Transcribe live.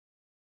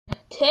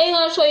today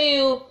I'll show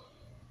you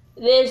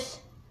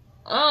this,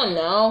 I don't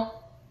know,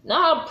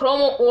 not a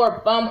promo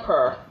or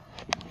bumper,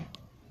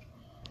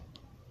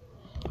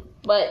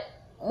 but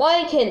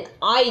Mike and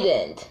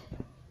Ident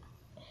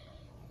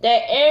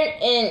that aired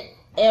in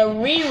a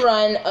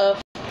rerun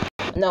of,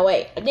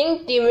 I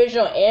think the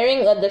original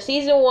airing of the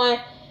season 1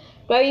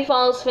 Gravity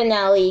Falls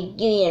finale,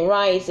 Gideon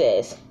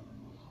Rises,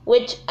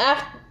 which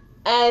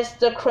as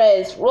the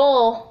credits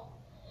roll,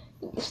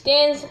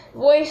 Stan's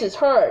voice is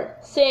heard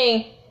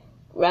saying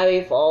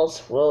Gravity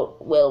Falls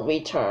will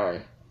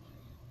return.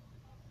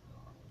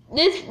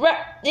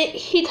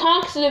 He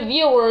talks to the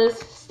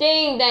viewers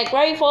saying that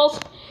Gravity Falls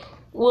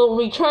will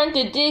return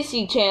to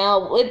Disney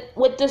Channel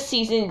with the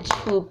season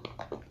 2,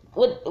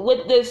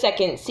 with the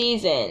second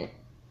season.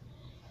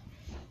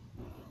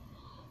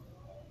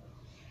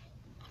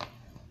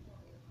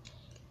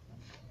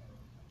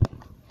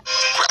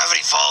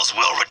 Gravity Falls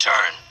will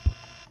return.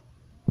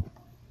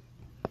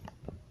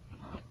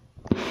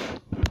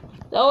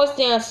 That was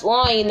Dan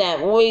Slawing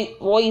that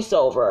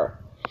voiceover.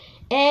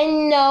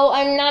 And no,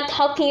 I'm not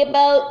talking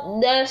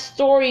about the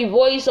story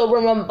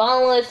voiceover from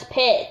Bottomless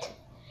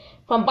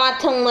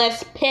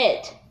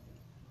Pit.